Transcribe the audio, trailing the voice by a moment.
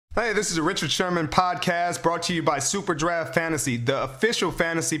Hey, this is a Richard Sherman podcast brought to you by Super Draft Fantasy, the official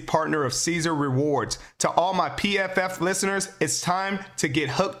fantasy partner of Caesar Rewards. To all my PFF listeners, it's time to get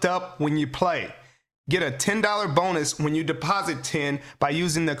hooked up when you play. Get a $10 bonus when you deposit 10 by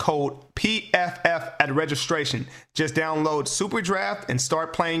using the code PFF at registration. Just download Super Draft and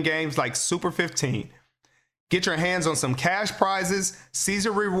start playing games like Super 15. Get your hands on some cash prizes,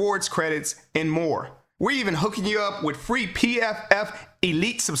 Caesar Rewards credits, and more. We're even hooking you up with free PFF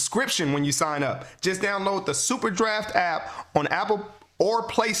Elite subscription when you sign up. Just download the Super Draft app on Apple or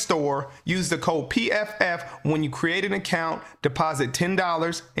Play Store. Use the code PFF when you create an account, deposit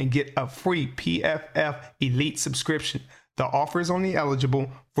 $10, and get a free PFF Elite subscription. The offer is only eligible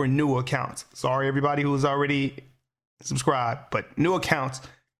for new accounts. Sorry, everybody who's already subscribed, but new accounts,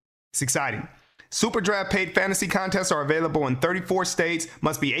 it's exciting. Super Draft paid fantasy contests are available in 34 states.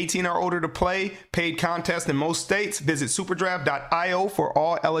 Must be 18 or older to play. Paid contests in most states. Visit superdraft.io for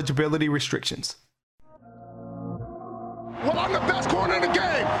all eligibility restrictions. Well, I'm the best corner in the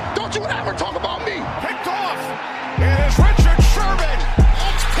game. Don't you ever talk about me. Picked off. It is Richard Sherman.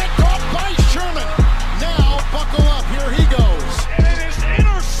 It's picked off by Sherman. Now, buckle up. Here he goes. And it is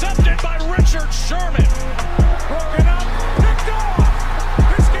intercepted by Richard Sherman. Broken up. Picked off.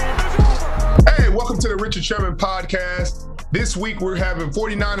 This game is over. Hey, welcome to the Richard Sherman podcast. This week we're having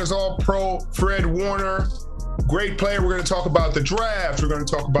 49ers All-Pro Fred Warner. Great player. We're going to talk about the draft. We're going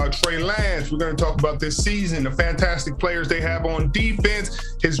to talk about Trey Lance. We're going to talk about this season, the fantastic players they have on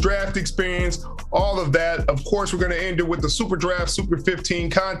defense, his draft experience, all of that. Of course, we're going to end it with the Super Draft Super 15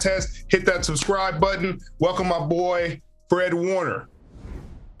 contest. Hit that subscribe button. Welcome my boy, Fred Warner.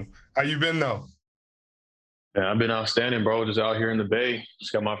 How you been, though? Yeah, I've been outstanding, bro. Just out here in the Bay.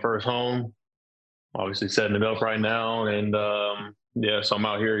 Just got my first home. Obviously setting it up right now. And, so I'm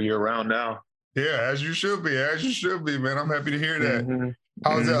out here year-round now. Yeah, as you should be. As you should be, man. I'm happy to hear that. Mm-hmm.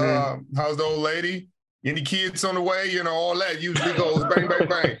 How's the old lady? Any kids on the way? You know, all that usually goes bang,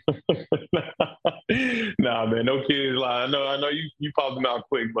 bang, bang. Nah, man, no kids. Like, I know you popped them out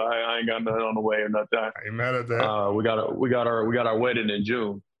quick, but I ain't got nothing on the way or nothing. I ain't mad at that. We got our wedding in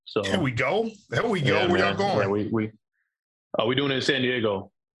June. So There we go. Yeah, where y'all going? Yeah, we doing it in San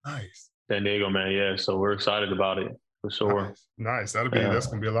Diego. Nice. San Diego, man. Yeah, so we're excited about it for sure. Nice. That's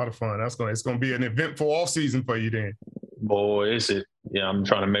gonna be a lot of fun. It's gonna be an eventful offseason for you then. Boy, is it? Yeah, I'm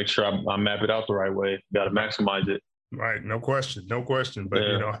trying to make sure I map it out the right way. Got to maximize it. Right, no question. But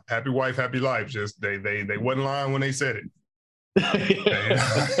you know, happy wife, happy life. Just they wasn't lying when they said it.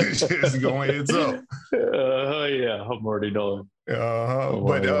 Just going heads up. Yeah, I'm already knowing.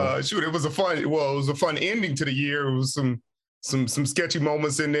 Shoot, it was a fun ending to the year. It was some sketchy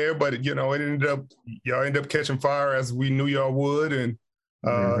moments in there, but you know, y'all ended up catching fire as we knew y'all would, and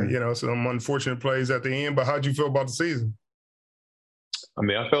you know, some unfortunate plays at the end. But how'd you feel about the season? I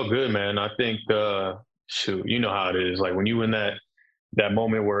mean, I felt good, man. I think, you know how it is. Like when you in that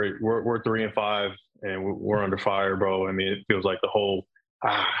moment where we're 3-5 and we're under fire, bro. I mean, it feels like the whole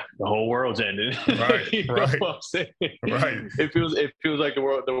world's ending. Right, you know right. what I'm saying? Right. It feels like the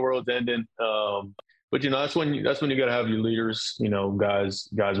world's ending. But you know, that's when you got to have your leaders, you know, guys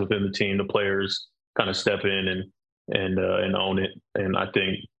within the team, the players kind of step in and own it. And I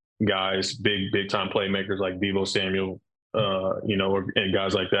think guys, big time playmakers like Deebo Samuel, you know, and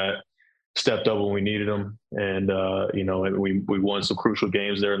guys like that stepped up when we needed them. And you know, and we won some crucial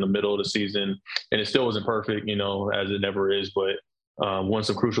games there in the middle of the season. And it still wasn't perfect, you know, as it never is, but won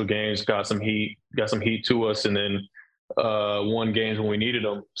some crucial games, got some heat to us, and then won games when we needed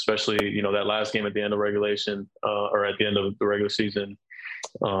them, especially, you know, that last game at the end of regulation or at the end of the regular season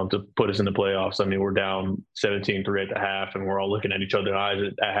to put us in the playoffs. I mean, we're down 17-3 at the half, and we're all looking at each other in the eyes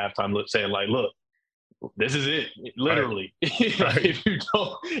at halftime saying, like, look, this is it, literally. Right.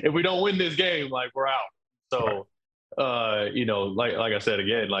 If we don't win this game, like, we're out. So, you know, like I said,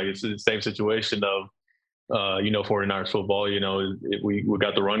 again, like it's the same situation of, you know, 49ers football. You know, we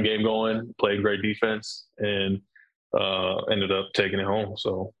got the run game going, played great defense, and ended up taking it home.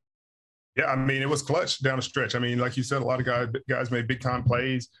 So, yeah, I mean, it was clutch down the stretch. I mean, like you said, a lot of guys made big time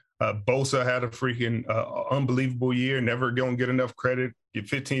plays. Bosa had a freaking unbelievable year. Never gonna get enough credit. Get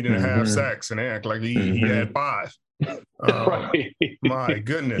 15 and a half sacks and act like he had 5. Right. My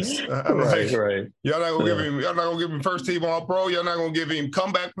goodness. Right. Y'all not gonna give him first team All Pro. Y'all not gonna give him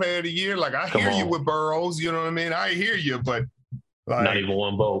comeback player of the year. Like I hear you with Burrows. You know what I mean? I hear you, but. Like, not even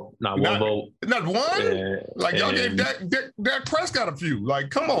one vote. Not one vote. Not one? Like, y'all gave Dak Prescott a few. Like,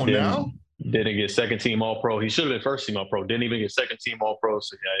 come on now. Didn't get second team All-Pro. He should have been first team All-Pro. Didn't even get second team All-Pro.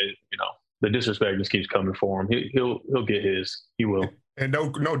 So, yeah, you know, the disrespect just keeps coming for him. He'll get his. He will. And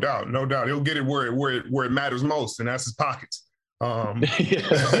no doubt. He'll get it where it matters most, and that's his pockets.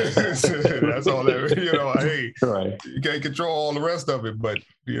 That's all that, hey, right. you can't control all the rest of it, but,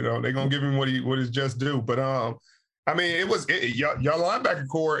 they're going to give him what is just due. But, I mean, y'all linebacker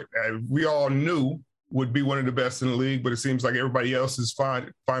core, we all knew would be one of the best in the league, but it seems like everybody else is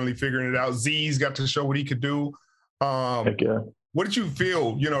finally figuring it out. Z's got to show what he could do. Heck yeah. What did you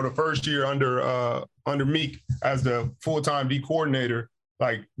feel, the first year under Meek as the full-time D coordinator?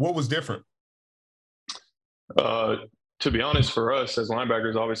 Like, what was different? To be honest, for us as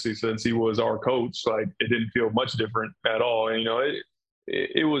linebackers, obviously, since he was our coach, like it didn't feel much different at all. And,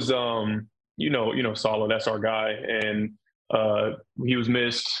 it was, solid. That's our guy. And he was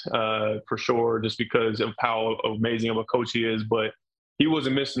missed for sure just because of how amazing of a coach he is. But he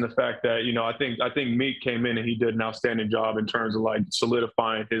wasn't missing the fact that, I think Meek came in and he did an outstanding job in terms of like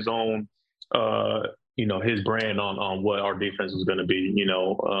solidifying his own, his brand on what our defense was going to be,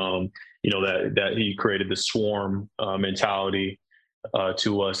 that he created the swarm mentality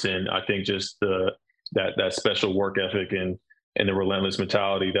to us. And I think just that special work ethic and the relentless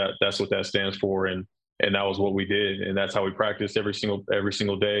mentality, that's what that stands for. And that was what we did. And that's how we practiced every single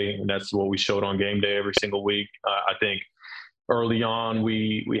day. And that's what we showed on game day every single week. I think early on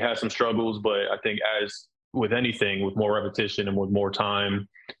we had some struggles, but I think as with anything, with more repetition and with more time,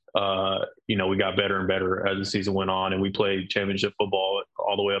 we got better and better as the season went on, and we played championship football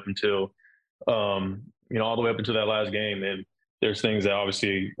all the way up until, all the way up until that last game. And there's things that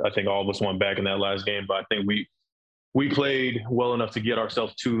obviously I think all of us went back in that last game, but I think we played well enough to get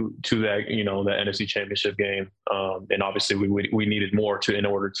ourselves to that, that NFC Championship game. And obviously we needed more in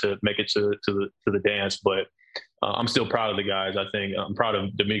order to make it to the dance. But I'm still proud of the guys. I think I'm proud of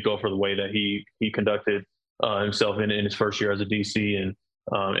DeMeco for the way that he conducted himself in his first year as a DC,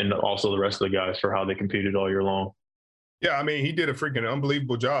 and also the rest of the guys for how they competed all year long. Yeah, I mean, he did a freaking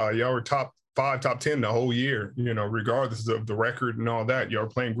unbelievable job. Y'all were top 5, top 10 the whole year, regardless of the record and all that. Y'all were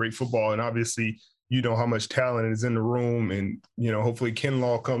playing great football, and obviously how much talent is in the room, and, hopefully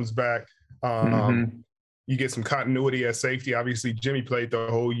Kinlaw comes back. You get some continuity at safety. Obviously, Jimmy played the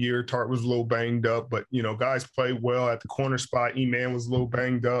whole year. Tart was a little banged up, but, guys played well at the corner spot. E-Man was a little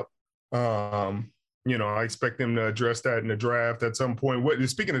banged up. I expect them to address that in the draft at some point.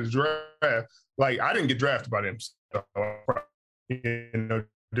 Speaking of the draft, like, I didn't get drafted by them. So,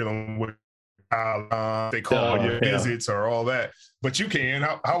 dealing with how they call your visits or all that. But you can.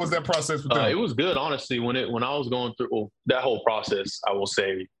 How was that process with them? It was good, honestly. When I was going through that whole process, I will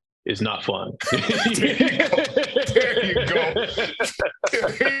say, is not fun. There you go.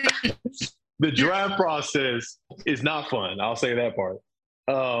 The draft process is not fun. I'll say that part.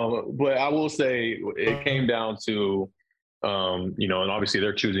 But I will say it came down to, and obviously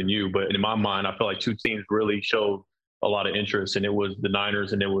they're choosing you, but in my mind, I felt like two teams really showed a lot of interest, and it was the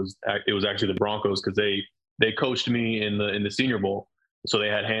Niners and it was actually the Broncos, because they coached me in the Senior Bowl. So they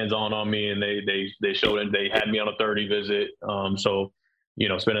had hands on me, and they showed it. They had me on a 30 visit. So,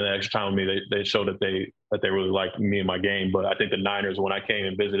 spending that extra time with me, they showed that they really liked me and my game. But I think the Niners, when I came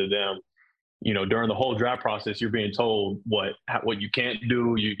and visited them, during the whole draft process, you're being told what you can't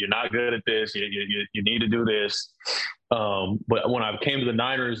do. You're not good at this. You need to do this. But when I came to the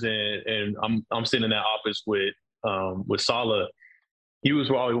Niners and I'm sitting in that office with Saleh, he was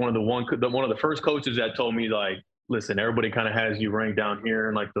probably one of the first coaches that told me, like, listen, everybody kind of has you ranked down here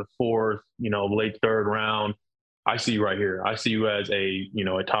in like the 4th, late 3rd round. I see you right here. I see you as a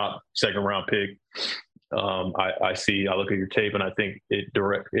top 2nd round pick. I look at your tape, and I think it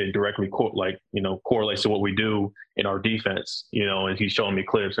directly correlates to what we do in our defense, and he's showing me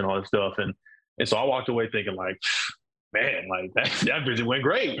clips and all this stuff. And so I walked away thinking, like, man, like that visit went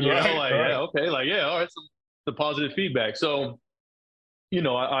great. Yeah, okay. Like, yeah, all right. The positive feedback. So,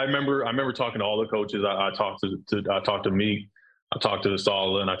 I remember talking to all the coaches. I talked to Meek, I talked to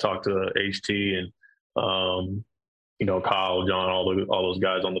Saleh, and I talked to HT and, Kyle, John, all those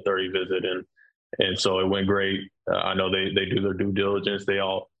guys on the 30 visit. And so it went great. I know they do their due diligence. They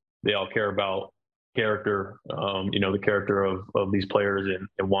all care about character, the character of these players,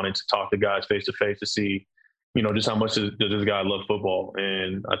 and wanting to talk to guys face to face to see, just how much does this guy love football.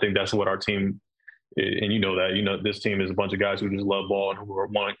 And I think that's what our team, and this team is a bunch of guys who just love ball and who are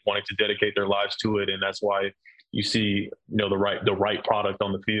wanting to dedicate their lives to it. And that's why you see, the right product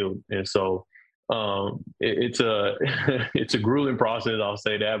on the field. And so it's a grueling process, I'll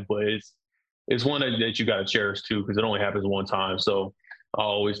say that, but it's one that you got to cherish too, because it only happens one time. So I'll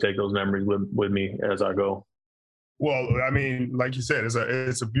always take those memories with me as I go. Well, I mean, like you said,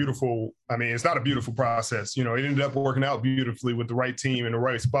 it's a beautiful, it's not a beautiful process. It ended up working out beautifully with the right team in the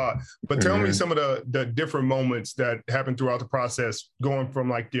right spot. But tell me some of the different moments that happened throughout the process, going from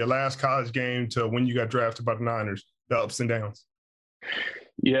like your last college game to when you got drafted by the Niners, the ups and downs.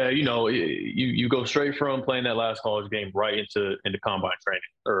 Yeah, you go straight from playing that last college game right into combine training,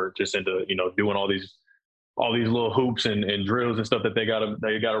 or just into doing all these little hoops and drills and stuff that they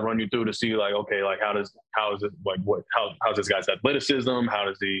gotta run you through to see, like, okay, like how is it, like how's this guy's athleticism, how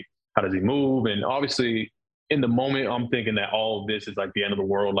does he move. And obviously in the moment I'm thinking that all of this is like the end of the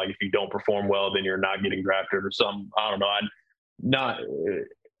world, like if you don't perform well then you're not getting drafted or something. I don't know.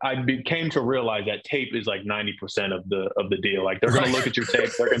 I came to realize that tape is like 90% of the deal. Like they're going to look at your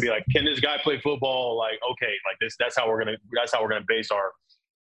tape. They're going to be like, can this guy play football? Like, okay, like that's how we're going to base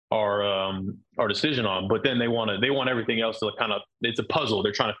our decision on. But then they want everything else to kind of, it's a puzzle.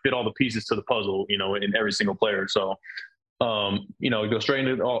 They're trying to fit all the pieces to the puzzle, in every single player. So, go straight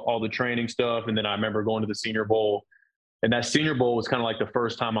into all the training stuff. And then I remember going to the Senior Bowl, and that Senior Bowl was kind of like the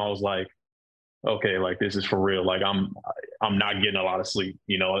first time I was like, okay, like this is for real. Like I'm not getting a lot of sleep.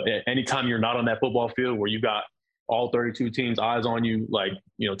 Anytime you're not on that football field where you got all 32 teams eyes on you, like,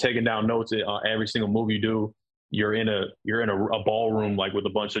 taking down notes on every single move you do, you're in a ballroom, like with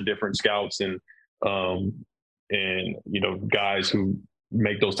a bunch of different scouts and guys who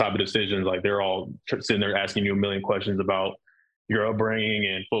make those type of decisions. Like they're all sitting there asking you a million questions about your upbringing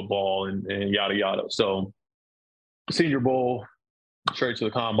and football and yada, yada. So Senior Bowl, straight to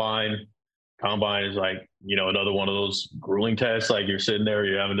the combine. Combine is like, another one of those grueling tests. Like you're sitting there,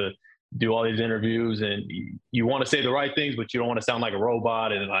 you're having to do all these interviews and you want to say the right things, but you don't want to sound like a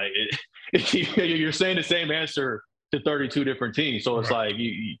robot. And like, you're saying the same answer to 32 different teams. So it's like,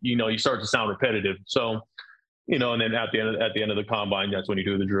 you start to sound repetitive. So, and then at the end of the combine, that's when you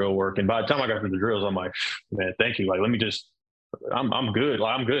do the drill work. And by the time I got through the drills, I'm like, man, thank you. Like, let me just, I'm good.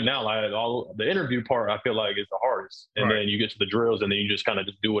 Like, I'm good now. Like all the interview part, I feel like is the hardest. And then you get to the drills and then you just kind of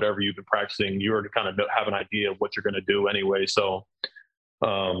just do whatever you've been practicing. You already kind of have an idea of what you're going to do anyway. So,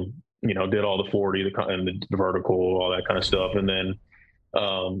 did all the 40 and the vertical, all that kind of stuff. And then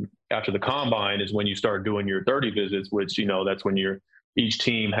after the combine is when you start doing your 30 visits, which, that's when each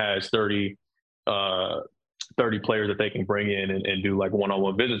team has 30 players that they can bring in and do like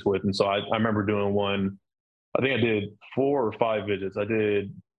one-on-one visits with. And so I remember doing one. I think I did 4 or 5 visits. I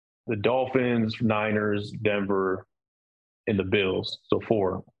did the Dolphins, Niners, Denver, and the Bills. So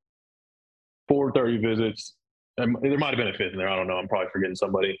 4 30 visits. And there might have been a 5th in there. I don't know. I'm probably forgetting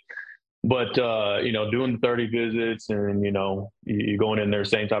somebody. But, doing the 30 visits and, you going in there,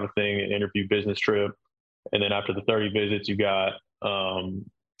 same type of thing, an interview, business trip. And then after the 30 visits, you got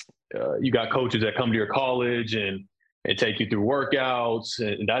coaches that come to your college and take you through workouts,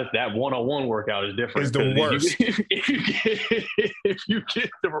 and that one-on-one workout is different. It's the worst. If you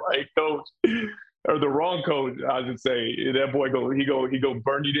get the right coach or the wrong coach, I should say, that boy he go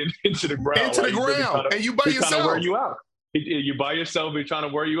burn you into the ground. Into the ground, and you by yourself. Trying to wear you out. You by yourself, he's trying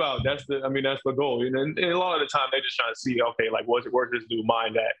to wear you out. That's the goal. And a lot of the time they're just trying to see, okay, like where's this dude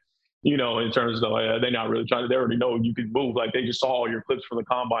mind at? In terms of they're not really trying to. They already know you can move. Like they just saw all your clips from the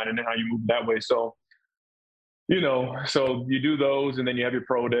combine and then how you move that way. So. So you do those and then you have your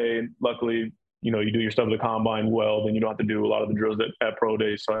pro day. And luckily, you do your stuff at the combine well, then you don't have to do a lot of the drills at pro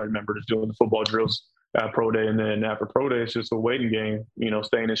day. So I remember just doing the football drills at pro day. And then after pro day, it's just a waiting game,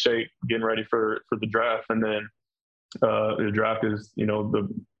 staying in shape, getting ready for the draft. And then the draft is,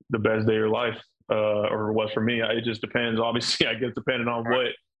 the best day of your life, or was for me. It just depends. Obviously, I guess depending on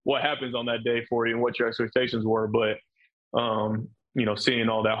what happens on that day for you and what your expectations were. But, seeing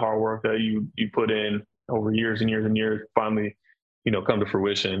all that hard work that you put in over years and years and years, finally, come to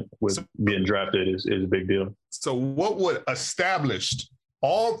fruition with being drafted is a big deal. So what would established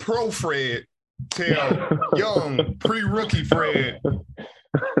all-pro Fred tell young pre-rookie Fred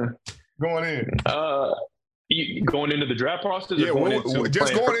going in? Going into the draft process, yeah, playing for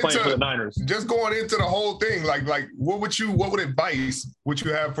the Niners? Just going into the whole thing, like what advice would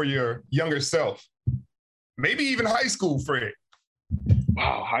you have for your younger self? Maybe even high school Fred.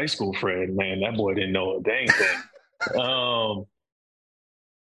 Wow, high school Fred, man, that boy didn't know a dang thing.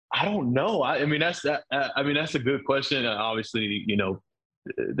 I don't know. I mean, that's a good question. Obviously,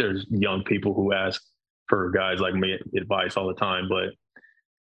 there's young people who ask for guys like me advice all the time, but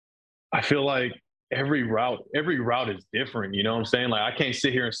I feel like every route is different. You know what I'm saying? Like I can't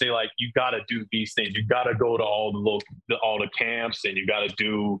sit here and say like you got to do these things. You got to go to all the camps and you got to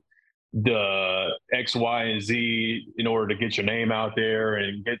do the X, Y, and Z in order to get your name out there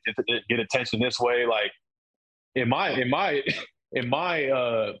and get attention this way. Like in my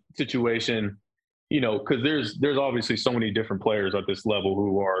situation, because there's obviously so many different players at this level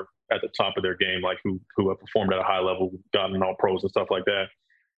who are at the top of their game, like who have performed at a high level, gotten all pros and stuff like that.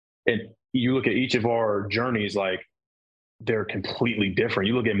 And you look at each of our journeys, like they're completely different.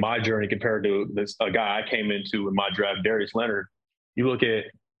 You look at my journey compared to a guy I came into in my draft, Darius Leonard. you look at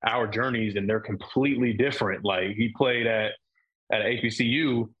our journeys and they're completely different. Like he played at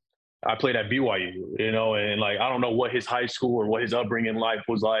HBCU, I played at BYU, you know, and like I don't know what his high school or what his upbringing life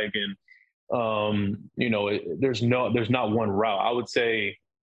was like, and you know, there's not one route. I would say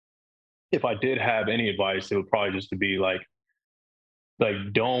if I did have any advice, it would probably just to be like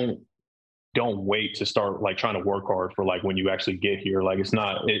don't wait to start like trying to work hard for like when you actually get here. Like it's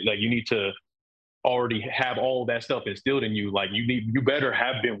not like you need to already have all that stuff instilled in you. Like you better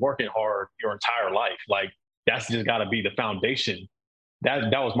have been working hard your entire life. Like that's just got to be the foundation. That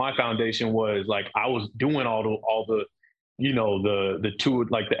was my foundation, was like I was doing all the you know the two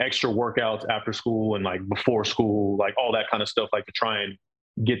like the extra workouts after school and like before school, like all that kind of stuff, like to try and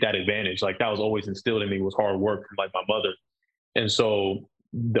get that advantage. Like that was always instilled in me, was hard work from like my mother. And so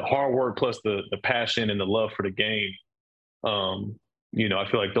the hard work plus the passion and the love for the game, you know, I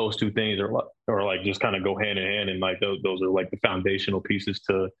feel like those two things are like just kind of go hand in hand, and like those are like the foundational pieces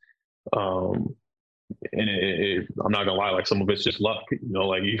to and I'm not gonna lie, like some of it's just luck, you know,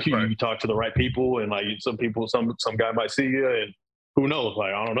 like you talk to the right people, and like some guy might see you, and who knows,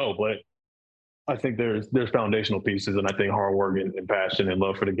 like I don't know, but I think there's foundational pieces, and I think hard work and passion and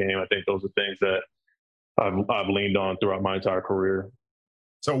love for the game, I think those are things that I've leaned on throughout my entire career.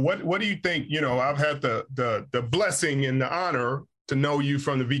 So what do you think? You know, I've had the blessing and the honor to know you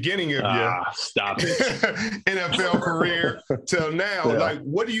from the beginning of your stop it. NFL career till now. Yeah. Like,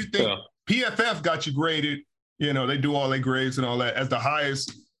 what do you think? Yeah. PFF got you graded, you know, they do all their grades and all that, as the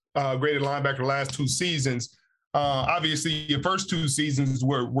highest graded linebacker the last 2 seasons. Obviously, your first 2 seasons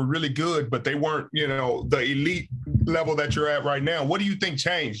were really good, but they weren't, you know, the elite level that you're at right now. What do you think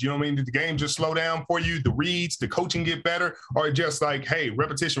changed? You know what I mean? Did the game just slow down for you? The reads, the coaching get better? Or just like, hey,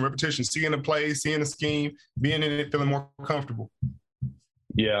 repetition, seeing the play, seeing the scheme, being in it, feeling more comfortable?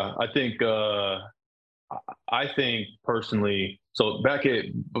 Yeah, I think personally, so back at,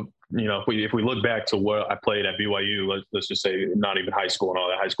 you know, if we look back to what I played at BYU, let's just say not even high school and all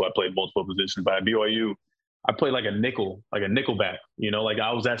that. High school, I played multiple positions, but at BYU, I played like a nickel back, you know, like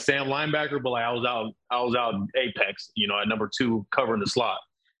I was that Sam linebacker, but like I was out apex, you know, at number 2 covering the slot.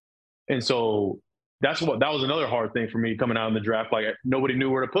 And so that was another hard thing for me coming out in the draft. Like nobody knew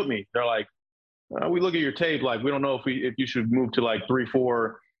where to put me. They're like, we look at your tape, like we don't know if you should move to like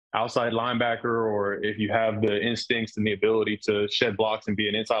 3-4 outside linebacker, or if you have the instincts and the ability to shed blocks and be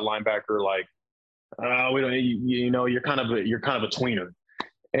an inside linebacker. Like we don't, you know, you're kind of a tweener.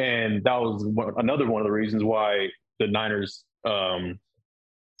 And that was another one of the reasons why the Niners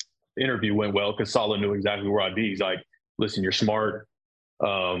interview went well, because Saleh knew exactly where I'd be. He's like, listen, you're smart.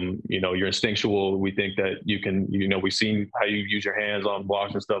 You know, you're instinctual. We think that you can, you know, we've seen how you use your hands on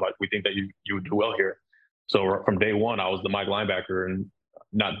blocks and stuff. We think that you would do well here. So from day one, I was the Mike linebacker, and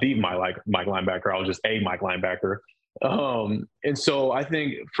not the Mike linebacker. I was just a Mike linebacker. And so I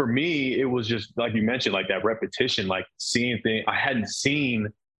think for me, it was just like you mentioned, like that repetition, like seeing things I hadn't seen,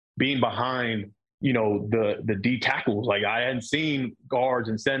 being behind, you know, the D tackles. Like I hadn't seen guards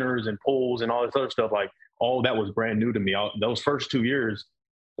and centers and pulls and all this other stuff. Like all that was brand new to me. Those first 2 years,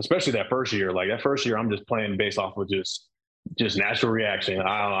 especially that first year, I'm just playing based off of just natural reaction.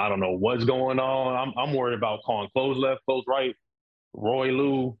 I don't know what's going on. I'm worried about calling close left, close right, Roy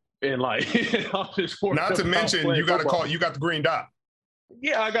Lou, and like I'm just not to mention you got the green dot.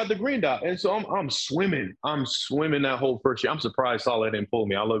 Yeah, I got the green dot, and so I'm swimming that whole first year. I'm surprised Saleh didn't pull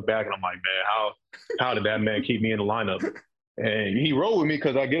me. I look back and I'm like, man, how did that man keep me in the lineup? And he rolled with me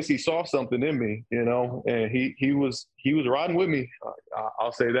because I guess he saw something in me, you know. And he was riding with me.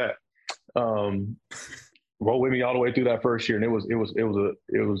 I'll say that. Rolled with me all the way through that first year, and it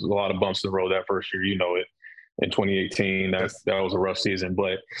was a lot of bumps in the road that first year. You know it. In 2018, that was a rough season,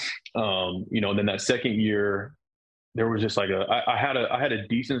 but you know, then that second year, there was just like I had a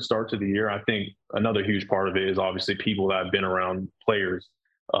decent start to the year. I think another huge part of it is obviously people that have been around players,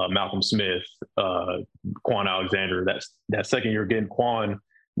 Malcolm Smith, Quan Alexander. That second year, getting Quan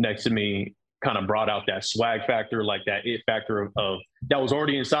next to me kind of brought out that swag factor, like that it factor of that was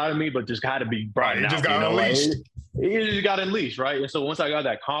already inside of me, but just had to be brought out. Just got unleashed. Like, it just got unleashed, right? And so once I got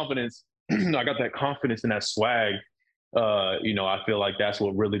that confidence, and that swag. You know, I feel like that's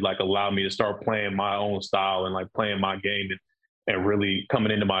what really like allowed me to start playing my own style and like playing my game and really coming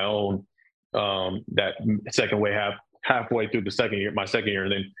into my own that second way halfway through my second year.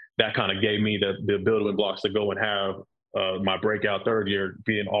 And then that kind of gave me the building blocks to go and have my breakout third year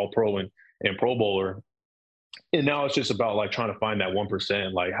being all pro and Pro Bowler. And now it's just about like trying to find that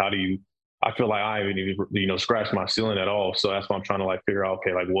 1%. Like, I feel like I haven't even, you know, scratched my ceiling at all. So that's why I'm trying to like figure out,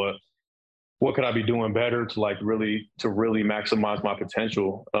 okay, like what could I be doing better to really maximize my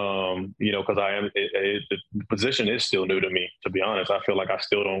potential? Because the position is still new to me, to be honest. I feel like I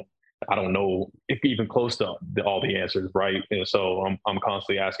don't know if even close to all the answers, right? And so I'm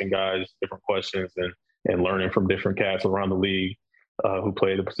constantly asking guys different questions and learning from different cats around the league who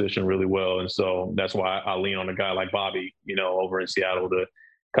play the position really well. And so that's why I lean on a guy like Bobby, over in Seattle to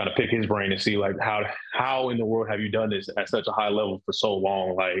kind of pick his brain and see like how in the world have you done this at such a high level for so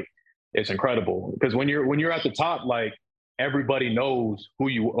long? Like, it's incredible because when you're at the top, like everybody knows who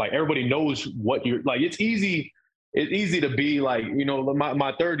you like. Everybody knows what you're like. It's easy to be like,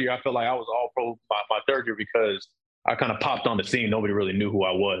 my third year, I feel like I was all pro my third year because I kind of popped on the scene. Nobody really knew who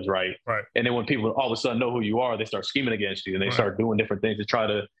I was. Right. And then when people all of a sudden know who you are, they start scheming against you and they start doing different things to try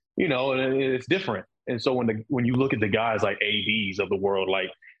to, and it's different. And so when you look at the guys like ADs of the world, like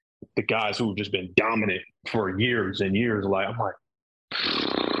the guys who've just been dominant for years and years, like I'm like,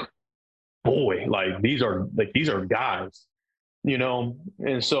 boy, like these are guys,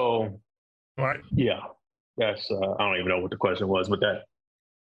 and so, yeah, that's I don't even know what the question was, but that.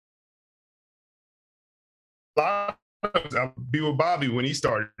 I'll be with Bobby when he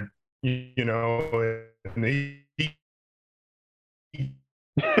started, and he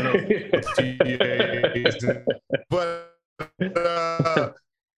but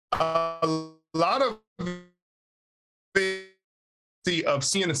a lot of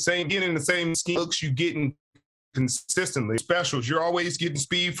seeing getting the same scheme looks you getting consistently. Specials, you're always getting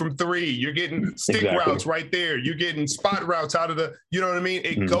speed from three. You're getting stick routes right there. You're getting spot routes out of the, you know what I mean?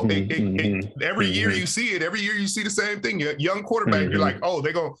 Every year you see it. Every year you see the same thing. You're a young quarterback, you're like, oh,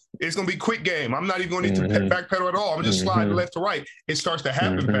 it's going to be quick game. I'm not even going to need to backpedal at all. I'm just sliding left to right. It starts to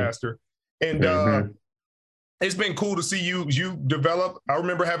happen faster. And it's been cool to see you develop. I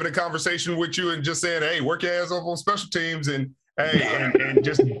remember having a conversation with you and just saying, hey, work your ass off on special teams and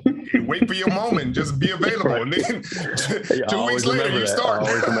just wait for your moment. Just be available. Right. And then 2 weeks later, you start.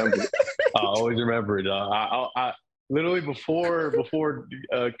 I always remember it. I literally before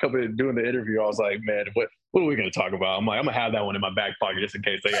coming doing the interview, I was like, man, what are we going to talk about? I'm like, I'm going to have that one in my back pocket just in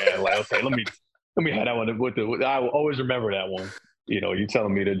case they add. Like, okay, let me have that one. I will always remember that one. You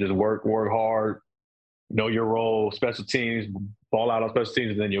telling me to just work hard, know your role, special teams, ball out on special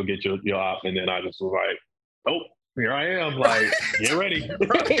teams, and then you'll get your op. And then I just was like, oh, here I am. Like, get ready.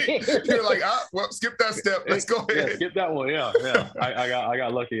 You're like, well, skip that step. Let's go ahead. Yeah, skip that one. Yeah. I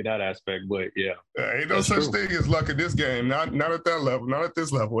got lucky in that aspect, but yeah. Ain't no such thing as luck in this game. Not at that level. Not at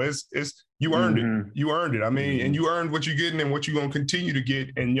this level. It's you earned it. You earned it. I mean, and you earned what you're getting and what you're gonna continue to get.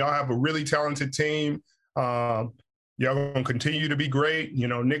 And y'all have a really talented team. Y'all gonna continue to be great.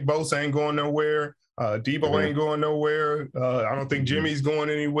 Nick Bosa ain't going nowhere. Debo ain't going nowhere. I don't think Jimmy's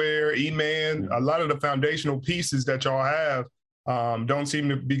going anywhere. E-Man, a lot of the foundational pieces that y'all have don't seem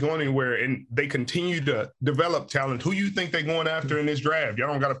to be going anywhere, and they continue to develop talent. Who you think they're going after in this draft? Y'all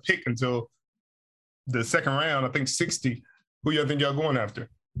don't got to pick until the second round. I think 60. Who y'all think y'all going after?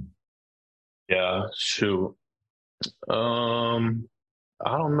 Yeah, shoot. I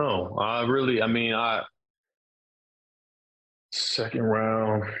don't know. Second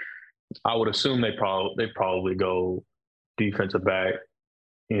round. I would assume they probably go defensive back,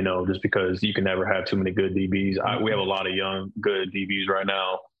 just because you can never have too many good DBs. We have a lot of young, good DBs right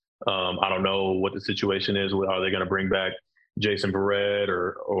now. I don't know what the situation is. Are they going to bring back Jason Verrett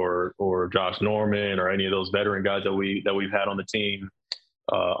or Josh Norman or any of those veteran guys that we've had on the team?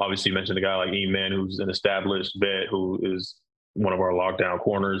 Obviously, you mentioned a guy like E-Man, who's an established vet, who is one of our lockdown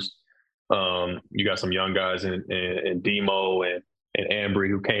corners. You got some young guys in Demo and Ambry,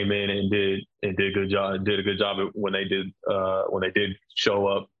 who came in and did a good job when they did show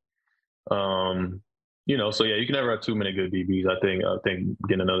up. So yeah, you can never have too many good DBs. I think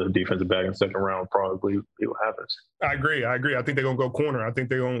getting another defensive back in the second round probably be what happens. I agree. I think they're gonna go corner. I think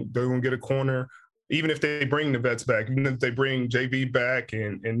they're gonna get a corner. Even if they bring the vets back, even if they bring JV back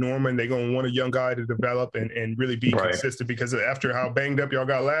and Norman, they're going to want a young guy to develop and really be consistent, because after how banged up y'all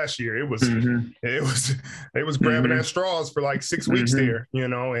got last year, it was grabbing at straws for like 6 weeks there,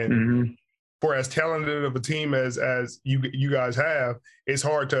 and for as talented of a team as you guys have, it's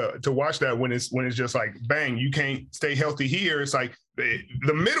hard to watch that when it's just like, bang, you can't stay healthy here. It's like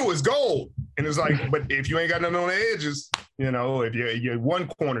the middle is gold. And it's like, but if you ain't got nothing on the edges, if you're one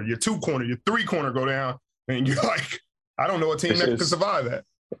corner, your two corner, your three corner go down, and you're like, I don't know a team that can survive that.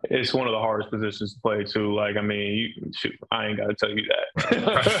 It's one of the hardest positions to play too. Like, I mean, I ain't got to tell you that.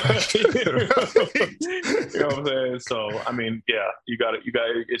 You know what I'm saying? So, I mean, yeah, you got it.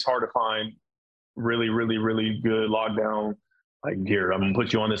 It's hard to find really, really, really good lockdown. Like, here, I'm gonna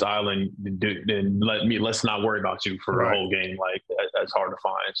put you on this island, and let's not worry about you for the whole game. Like, that's hard to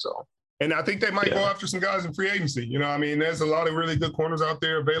find. So, And I think they might go after some guys in free agency. You know, I mean, there's a lot of really good corners out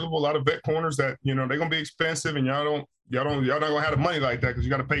there available, a lot of vet corners that, you know, they're going to be expensive, and y'all not going to have the money like that because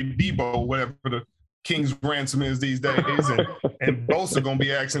you got to pay Debo whatever the King's ransom is these days. And Bosa going to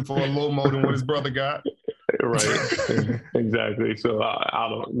be asking for a little more than what his brother got. Right. Exactly. So I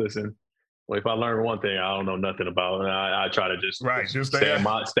don't listen. Well, if I learn one thing, I don't know nothing about, I try to just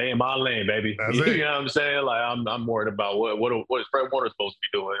stay in my lane, baby. That's you it. know what I'm saying? Like I'm worried about what is Fred Warner supposed to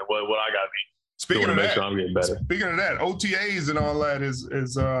be doing, and what I got to be doing to make sure I'm getting better. Speaking of that, OTAs and all that is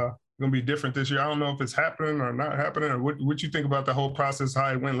going to be different this year. I don't know if it's happening or not happening, or what you think about the whole process,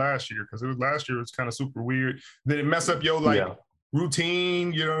 how it went last year, because last year it was kind of super weird. Did it mess up your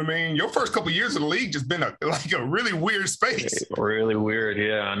routine? You know what I mean? Your first couple of years of the league just been a really weird space. Really weird.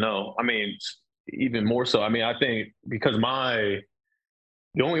 Yeah, I know. I mean, even more so. I mean, I think because the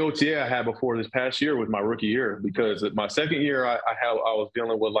only OTA I had before this past year was my rookie year, because my second year I was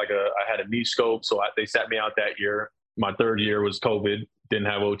dealing with I had a knee scope, so they sat me out that year. My third year was COVID, didn't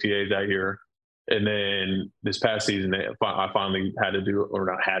have OTAs that year. And then this past season, I finally had to do, or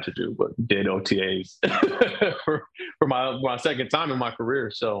not had to do, but did OTAs for my second time in my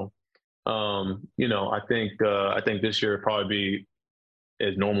career. So, you know, I think this year will probably be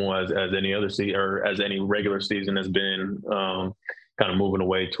as normal as any other season, or as any regular season has been, kind of moving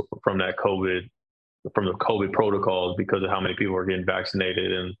away from the COVID protocols because of how many people are getting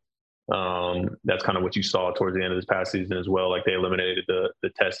vaccinated. And that's kind of what you saw towards the end of this past season as well. Like they eliminated the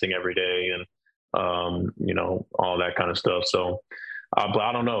testing every day, and you know, all that kind of stuff. So, but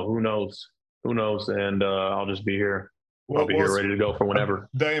I don't know. Who knows? And I'll just be here. I'll be here ready to go for whenever.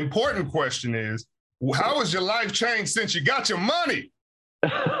 The important question is, how has your life changed since you got your money?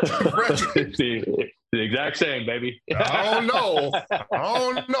 The exact same, baby. I don't know.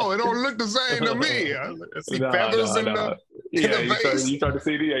 It don't look the same to me. I see feathers in the vase. You start to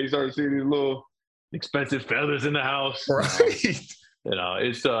see these little expensive feathers in the house. Right. You know,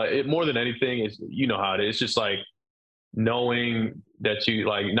 it's more than anything, is, you know how it is. It's just like knowing that you,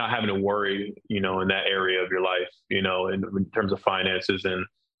 like, not having to worry, you know, in that area of your life, you know, in terms of finances, and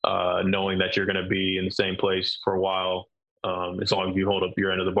knowing that you're going to be in the same place for a while, as long as you hold up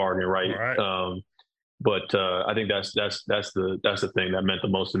your end of the bargain, right? But I think that's the thing that meant the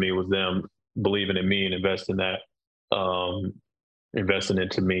most to me, was them believing in me and investing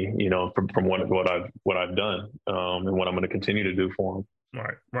into me, you know, from what I've done, and what I'm going to continue to do for them.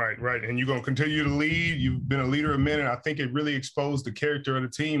 Right. And you're going to continue to lead. You've been a leader a minute. I think it really exposed the character of the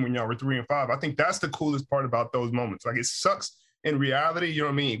team when y'all were 3-5. I think that's the coolest part about those moments. Like, it sucks in reality, you know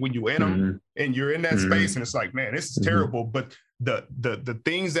what I mean, when you in them and you're in that space, and it's like, man, this is terrible. But the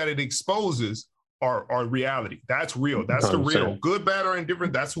things that it exposes are reality. That's real. That's the real. Good, bad, or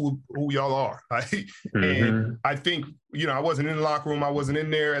indifferent. That's who y'all are. Right? And I think, you know, I wasn't in the locker room. I wasn't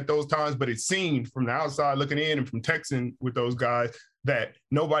in there at those times, but it seemed from the outside looking in and from texting with those guys that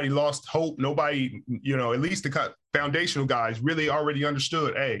nobody lost hope. Nobody, you know, at least the foundational guys really already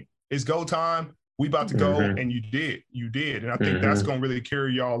understood, hey, it's go time. We about to go. And you did. And I think that's going to really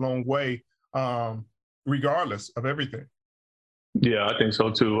carry y'all a long way, regardless of everything. Yeah, I think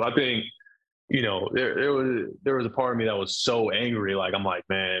so too. I think, you know, there was a part of me that was so angry. Like, I'm like,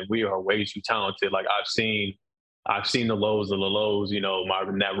 man, we are way too talented. Like, I've seen the lows of the lows, you know,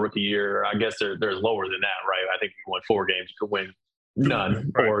 in that rookie year. I guess there's lower than that, right? I think you won 4 games, you could win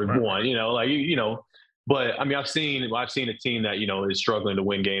none or one, you know, like, you know. But I mean, I've seen a team that, you know, is struggling to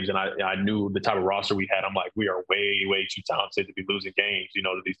win games, and I knew the type of roster we had. I'm like, we are way, way too talented to be losing games, you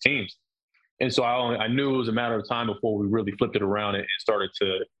know, to these teams. And so I knew it was a matter of time before we really flipped it around and started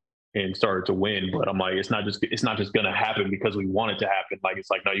to win. But I'm like, it's not just going to happen because we want it to happen. Like,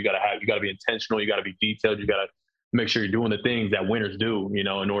 it's like, no, you got to be intentional. You got to be detailed. You got to make sure you're doing the things that winners do, you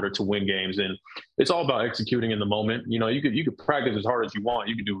know, in order to win games. And it's all about executing in the moment. You know, you could practice as hard as you want.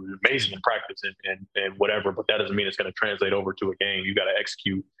 You can do amazing in practice and whatever, but that doesn't mean it's going to translate over to a game. You got to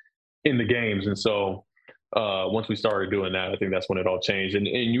execute in the games. And so once we started doing that, I think that's when it all changed. And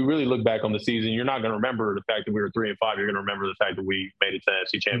you really look back on the season, you're not going to remember the fact that we were 3-5. You're going to remember the fact that we made it to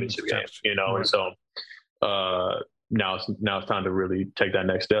the NFC Championship game, you know? And so now it's time to really take that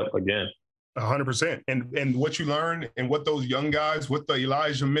next step again. 100%. And what you learned, and what those young guys, what the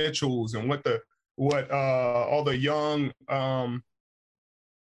Elijah Mitchells and what all the young Jauan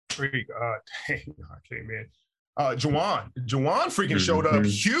freaking showed up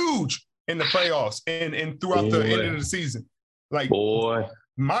huge in the playoffs and throughout the end of the season. Like,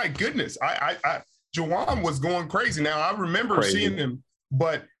 my goodness, I Jauan was going crazy. Now, I remember seeing him,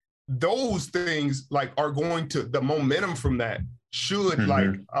 but those things, like, are going to, the momentum from that should, like,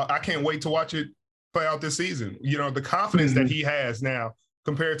 I can't wait to watch it play out this season. You know, the confidence that he has now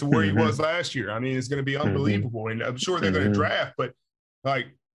compared to where he was last year. I mean, it's going to be unbelievable, and I'm sure they're going to draft, but like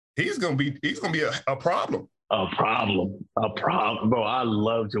he's going to be a problem. A problem, bro. I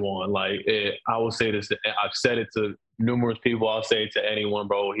love Jauan. Like, I will say this. I've said it to numerous people. I'll say it to anyone,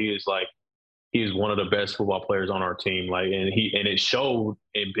 bro. He is one of the best football players on our team. Like, and it showed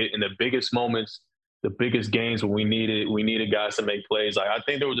in the biggest moments, the biggest games when we needed guys to make plays. Like, I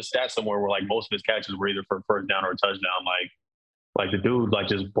think there was a stat somewhere where like most of his catches were either for first down or a touchdown. Like the dude like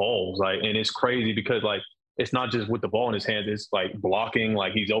just balls. Like, and it's crazy because like it's not just with the ball in his hands. It's like blocking.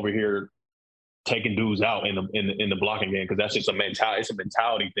 Like he's over here taking dudes out in the blocking game, because that's just a mentality. It's a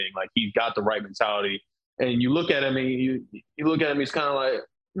mentality thing. Like, he's got the right mentality. And you look at him and you look at him, he's kind of like,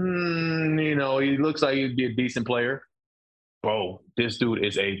 he looks like he'd be a decent player. Bro, this dude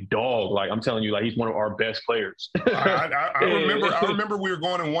is a dog. Like, I'm telling you, like, he's one of our best players. I remember we were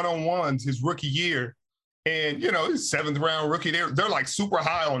going in one-on-ones his rookie year. And, his seventh round rookie, they're like super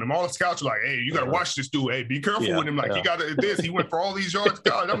high on him. All the scouts are like, hey, you got to watch this dude. Hey, be careful with him. Like, he got this. He went for all these yards.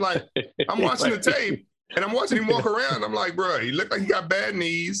 God, I'm like, I'm watching the tape and I'm watching him walk around. I'm like, bro, he looked like he got bad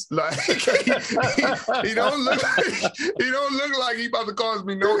knees. Like, he don't look like he about to cause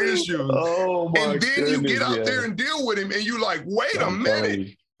me no issues. Oh, my And then goodness, you get out there and deal with him and you like, wait a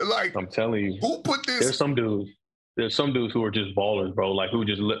minute. Like, I'm telling you, who put this? There's some dudes who are just ballers, bro. Like, who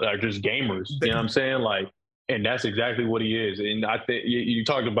just are just gamers. You know what I'm saying? Like, and that's exactly what he is. And I think you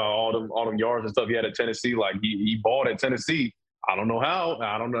talked about all them yards and stuff he had at Tennessee. Like, he balled at Tennessee. I don't know how.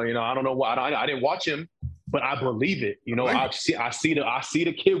 I don't know. I don't know why. I didn't watch him, but I believe it. I see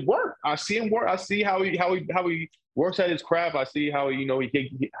the kid work. I see him work. I see how he works at his craft. I see how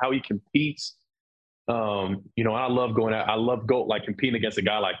how he competes. I love competing against a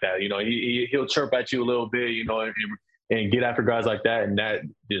guy like that. He'll chirp at you a little bit, and get after guys like that, and that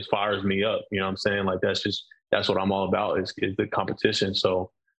just fires me up. You know what I'm saying? Like, that's what I'm all about is the competition.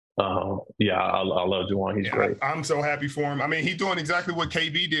 So I love Jauan. He's great. I'm so happy for him. I mean, he's doing exactly what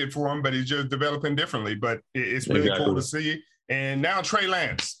KB did for him, but he's just developing differently. But it's really cool to see. And now Trey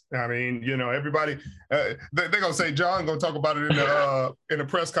Lance. I mean, everybody, they're going to say, John going to talk about it in a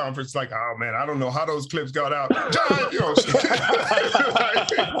press conference. Like, oh, man, I don't know how those clips got out. John,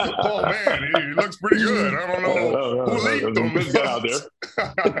 oh, man, he looks pretty good. I don't know who leaked them. Out there.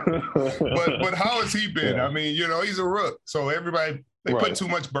 but how has he been? Yeah. I mean, he's a rook. So everybody, they put too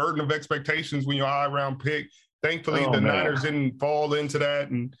much burden of expectations when you're a high-round pick. Thankfully, the Niners didn't fall into that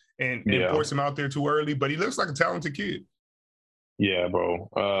and force him out there too early. But he looks like a talented kid. Yeah, bro.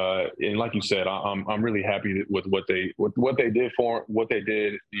 And like you said, I'm really happy with what they did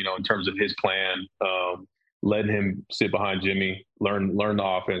in terms of his plan, letting him sit behind Jimmy, learn the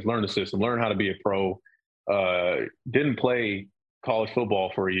offense, learn the system, learn how to be a pro. Didn't play college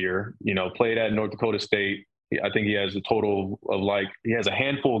football for a year, played at North Dakota State. I think he has a total of he has a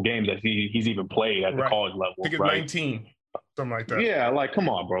handful of games that he's even played at the college level. I think it's 19, something like that. Yeah, like, come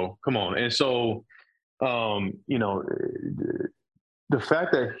on, bro. Come on. And so, the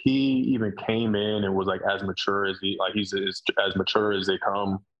fact that he even came in and was as mature as he's as mature as they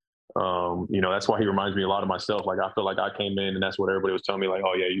come, that's why he reminds me a lot of myself. Like, I feel like I came in and that's what everybody was telling me, like,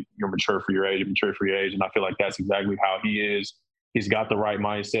 oh yeah, you're mature for your age, and I feel like that's exactly how he is. He's got the right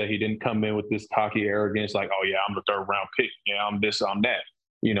mindset. He didn't come in with this cocky arrogance, like, oh yeah, I'm the third round pick, yeah, I'm this, I'm that.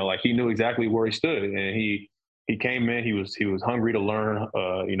 He knew exactly where he stood, and he came in. He was hungry to learn.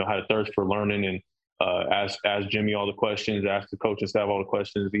 Had a thirst for learning, and ask Jimmy all the questions, ask the coaching staff all the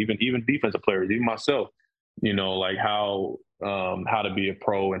questions, even defensive players, even myself, how to be a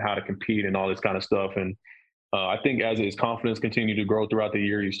pro and how to compete and all this kind of stuff. And I think as his confidence continued to grow throughout the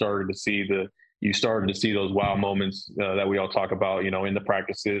year, you started to see those wow moments that we all talk about, in the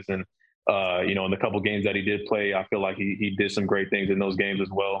practices and, in the couple games that he did play. I feel like he did some great things in those games as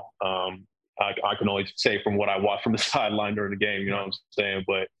well. I can only say from what I watched from the sideline during the game, you know what I'm saying?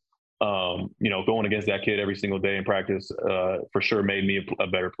 But going against that kid every single day in practice, for sure made me a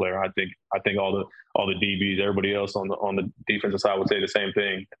better player. I think all the DBs, everybody else on the defensive side would say the same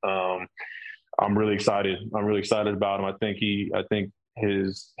thing. I'm really excited. About him. I think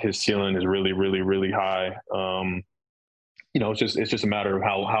his ceiling is really, really, really high. It's just a matter of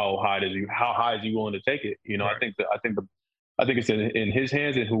how high is he willing to take it? Right. I think it's in his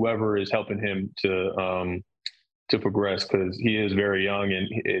hands and whoever is helping him to progress, because he is very young, and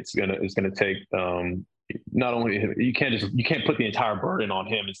it's gonna take not only you can't put the entire burden on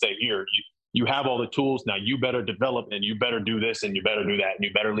him and say, here, you have all the tools, now you better develop and you better do this and you better do that and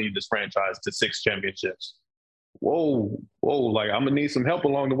you better lead this franchise to 6 championships. Whoa, like, I'm gonna need some help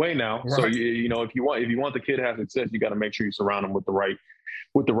along the way now. Right. So if you want the kid to have success, you got to make sure you surround him with the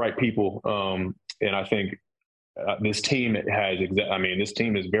right people. And I think this team this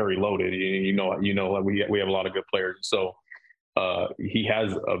team is very loaded. We have a lot of good players. So he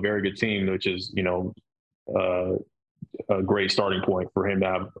has a very good team, which is, a great starting point for him to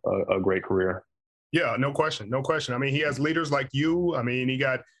have a great career. Yeah, no question. I mean, he has leaders like you. I mean, he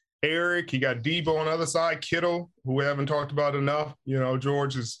got Eric, he got Debo on the other side, Kittle, who we haven't talked about enough.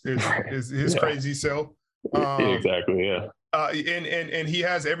 George is his crazy self. Exactly. Yeah. And he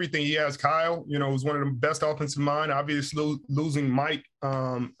has everything. He has Kyle, who's one of the best offensive mind. Obviously, losing Mike,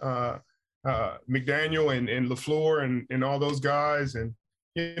 McDaniel, and LaFleur, and all those guys, and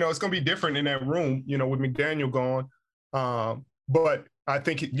it's going to be different in that room, with McDaniel gone. But I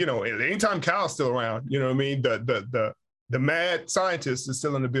think anytime Kyle's still around, the mad scientist is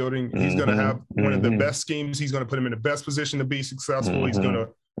still in the building. He's going to have one of the best schemes. He's going to put him in the best position to be successful. He's going to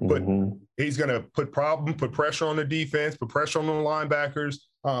put pressure on the defense, put pressure on the linebackers.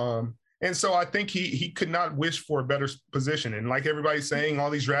 And so I think he could not wish for a better position. And like everybody's saying, all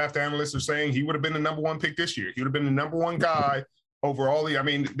these draft analysts are saying he would have been the number one pick this year. He would have been the number one guy overall. They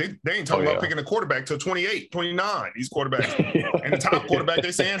ain't talking about picking a quarterback till 28, 29, these quarterbacks. And the top quarterback,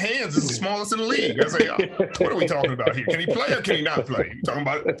 they're saying hands is the smallest in the league. I say, what are we talking about here? Can he play or can he not play? You talking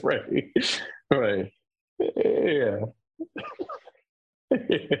about it? Right. Yeah.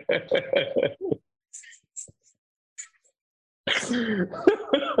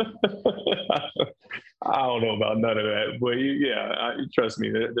 I don't know about none of that, but trust me,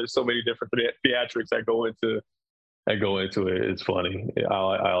 there's so many different theatrics that go into it. It's funny.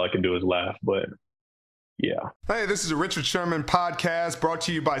 All I can do is laugh, but yeah. Hey, this is a Richard Sherman podcast brought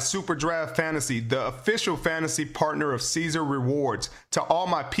to you by Super Draft Fantasy, the official fantasy partner of Caesar Rewards. To all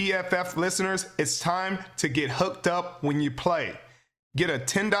my PFF listeners, it's time to get hooked up when you play. Get a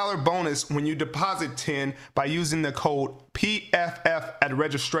 $10 bonus when you deposit 10 by using the code PFF at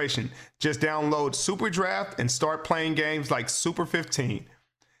registration. Just download Super Draft and start playing games like Super 15.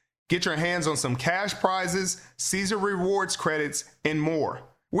 Get your hands on some cash prizes, Caesar Rewards credits, and more.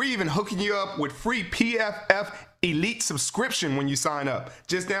 We're even hooking you up with free PFF Elite subscription when you sign up.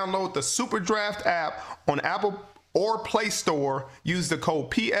 Just download the Super Draft app on Apple or Play Store. Use the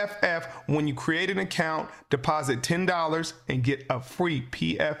code PFF when you create an account, deposit $10, and get a free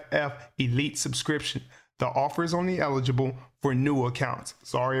PFF Elite subscription. The offer is only eligible for new accounts.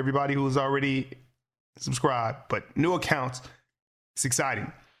 Sorry, everybody who's already subscribed, but new accounts, it's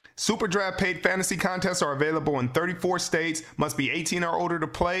exciting. Super Draft paid fantasy contests are available in 34 states. Must be 18 or older to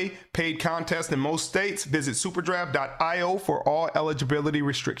play. Paid contests in most states. Visit superdraft.io for all eligibility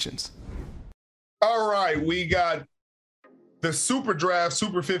restrictions. All right, we got the Super Draft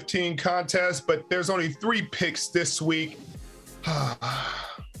Super 15 contest, but there's only 3 picks this week.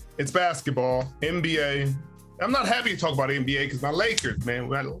 It's basketball, NBA. I'm not happy to talk about NBA because my Lakers, man.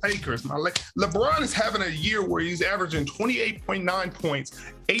 LeBron is having a year where he's averaging 28.9 points,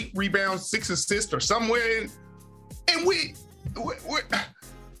 8 rebounds, 6 assists, or somewhere in, and we're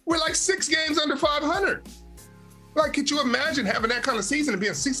like 6 games under 500. Like, could you imagine having that kind of season and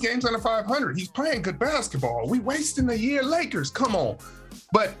being 6 games under 500? He's playing good basketball. We wasting a year, Lakers. Come on.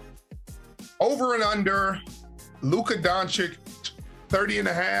 But over and under, Luka Doncic,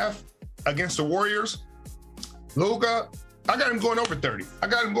 30.5 against the Warriors. Luka, I got him going over 30.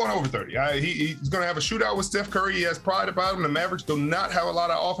 He's going to have a shootout with Steph Curry. He has pride about him. The Mavericks do not have a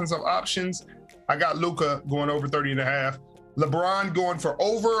lot of offensive options. I got Luka going over 30.5. LeBron going for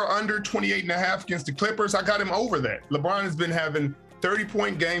over or under 28.5 against the Clippers. I got him over that. LeBron has been having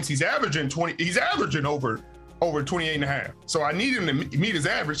 30-point games. He's averaging over 28.5. So I need him to meet his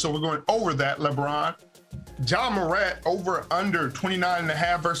average. So we're going over that, LeBron. John Morant over under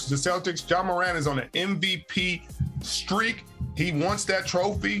 29.5 versus the Celtics. John Morant is on an MVP streak. He wants that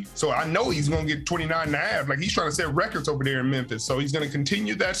trophy. So I know he's going to get 29.5. Like, he's trying to set records over there in Memphis. So he's going to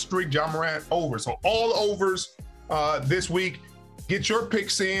continue that streak. John Morant over. So all overs this week. Get your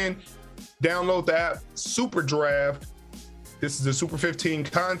picks in. Download the app, Super Draft. This is the Super 15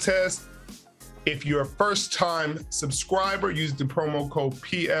 contest. If you're a first-time subscriber, use the promo code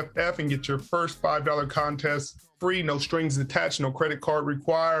PFF and get your first $5 contest free. No strings attached, no credit card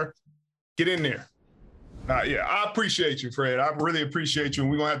required. Get in there. I appreciate you, Fred. I really appreciate you.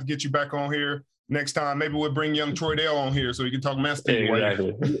 And we're going to have to get you back on here next time. Maybe we'll bring young Troy Dale on here so he can talk mess to you.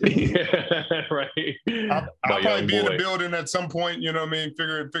 Exactly. Right. I'll probably be in the building at some point, you know what I mean,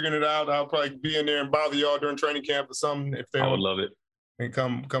 figuring it out. I'll probably be in there and bother y'all during training camp or something. I would love it. And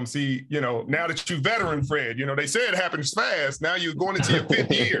come see, now that you're veteran, Fred, they say it happens fast. Now you're going into your 5th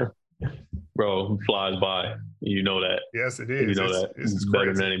year. Bro, flies by. You know that. Yes, it is. You know that. It's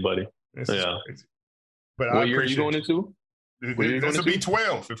better than anybody. This is crazy. But what year are you going into? This will be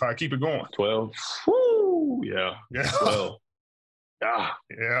 12 if I keep it going. 12. Woo! yeah. Yeah.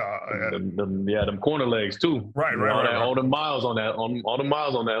 Well, them corner legs too. Right. All the miles on that. All the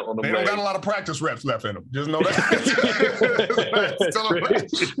miles on that. On the they leg. don't got a lot of practice reps left in them. Just know that.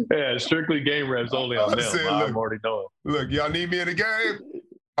 Yeah, strictly game reps only on them. I'm already knowing. Look, y'all need me in the game,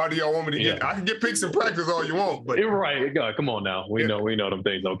 or do y'all want me to get? I can get picks in practice all you want, but you're right. God, come on now. We know them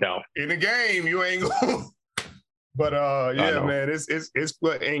things don't count. In the game, you ain't going. But man, it's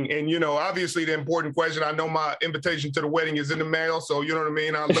and you know, obviously the important question. I know my invitation to the wedding is in the mail, so you know what I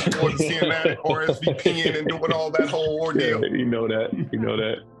mean. I look forward to seeing that RSVPing and doing all that whole ordeal. Yeah, you know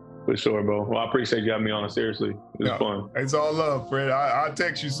that for sure, bro. Well, I appreciate you having me on. Seriously, it was fun. It's all love, Fred. I'll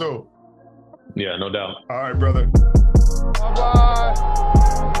text you soon. Yeah, no doubt. All right, brother. Bye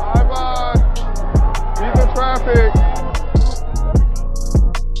bye. Keep the traffic.